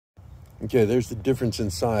Okay, there's the difference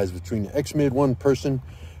in size between the X-Mid one person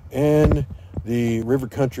and the River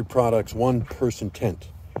Country Products one person tent.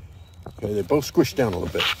 Okay, they both squish down a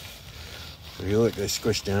little bit. So you look, they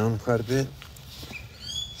squish down quite a bit.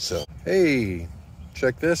 So, hey,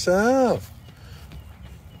 check this out.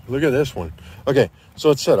 Look at this one. Okay,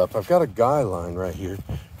 so it's set up. I've got a guy line right here.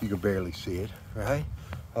 You can barely see it, right?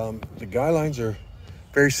 The guy lines are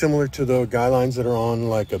very similar to the guy lines that are on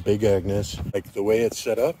like a Big Agnes, like the way it's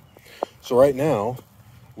set up. So right now,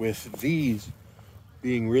 with these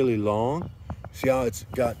being really long, see how it's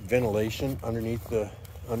got ventilation underneath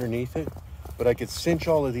it? But I could cinch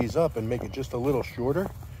all of these up and make it just a little shorter,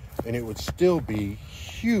 and it would still be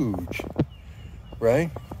huge,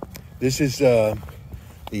 right? This is the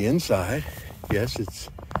inside. Yes, it's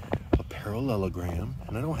a parallelogram,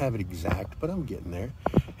 and I don't have it exact, but I'm getting there.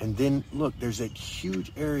 And then look, there's a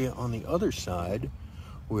huge area on the other side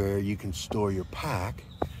where you can store your pack.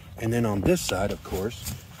 And then on this side, of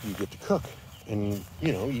course, you get to cook and,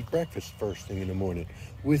 you know, eat breakfast first thing in the morning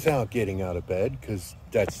without getting out of bed, because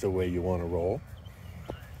that's the way you want to roll.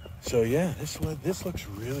 So yeah, this looks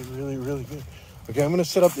really, really, really good. Okay, I'm going to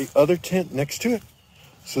set up the other tent next to it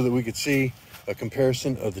so that we could see a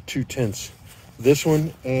comparison of the two tents, this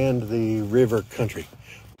one and the River Country.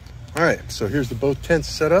 All right, so here's the both tents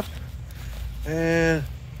set up, and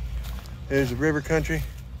there's the River Country.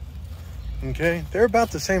 Okay, they're about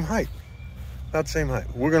the same height,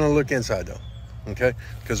 We're gonna look inside though, okay?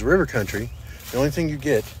 Because River Country, the only thing you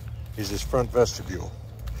get is this front vestibule.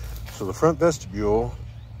 So the front vestibule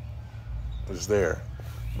is there,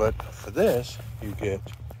 but for this, you get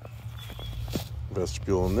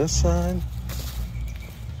vestibule on this side,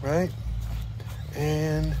 right?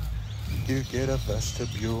 And you get a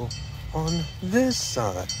vestibule on this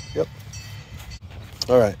side. Yep.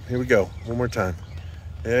 All right, here we go. One more time.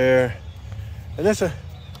 There. And that's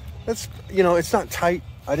you know, it's not tight.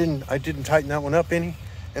 I didn't tighten that one up any,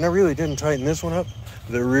 and I really didn't tighten this one up.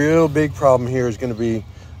 The real big problem here is going to be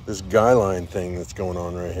this guy line thing that's going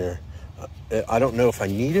on right here. I don't know if I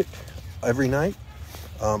need it every night.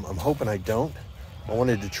 I'm hoping I don't. I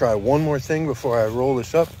wanted to try one more thing before I roll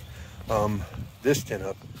this up, this tent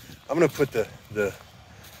up. I'm going to put the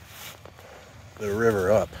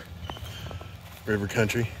river up. River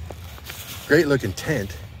Country. Great looking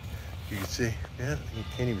tent. You can see, yeah, you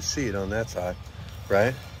can't even see it on that side,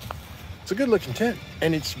 right? It's a good looking tent,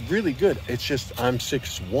 and it's really good. It's just I'm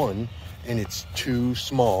 6'1", and it's too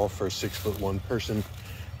small for a 6'1" person,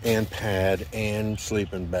 and pad, and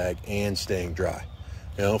sleeping bag, and staying dry.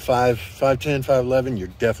 You know, 5'10", 5'11", you're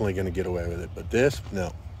definitely gonna get away with it. But this,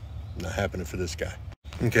 no, not happening for this guy.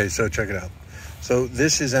 Okay, so check it out. So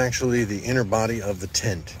this is actually the inner body of the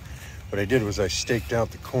tent. What I did was I staked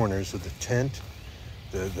out the corners of the tent,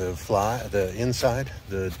 the inside,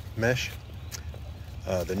 the mesh,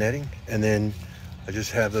 the netting, and then I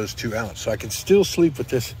just have those two out. So I can still sleep with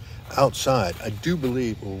this outside, I do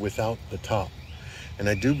believe, or without the top. And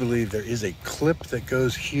I do believe there is a clip that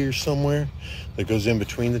goes here somewhere, that goes in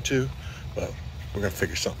between the two, but we're gonna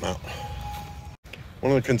figure something out.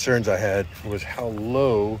 One of the concerns I had was how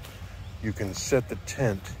low you can set the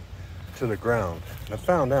tent to the ground. And I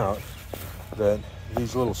found out that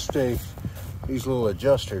these little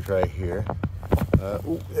adjusters right here,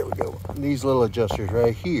 oh, there we go. These little adjusters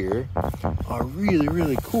right here are really,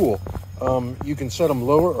 really cool. You can set them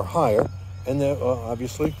lower or higher, and then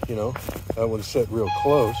obviously, you know, that one's set real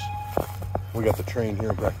close. We got the train here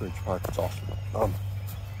in Black Ridge Park. It's awesome.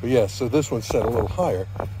 But yeah, so this one's set a little higher,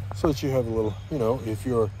 so that you have a little, you know, if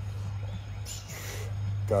you're,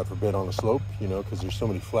 God forbid, on a slope, you know, because there's so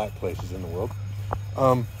many flat places in the world.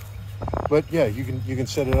 But yeah, you can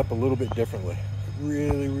set it up a little bit differently. I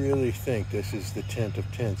really, really think this is the tent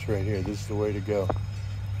of tents right here. This is the way to go.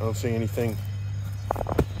 I don't see anything.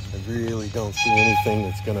 I really don't see anything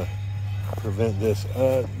that's gonna prevent this.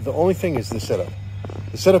 The only thing is the setup.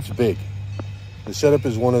 The setup's big. The setup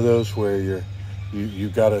is one of those where you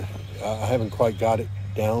gotta. I haven't quite got it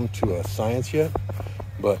down to a science yet,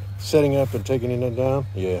 but setting up and taking it down,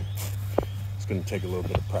 yeah, it's gonna take a little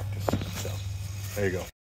bit of practice. So there you go.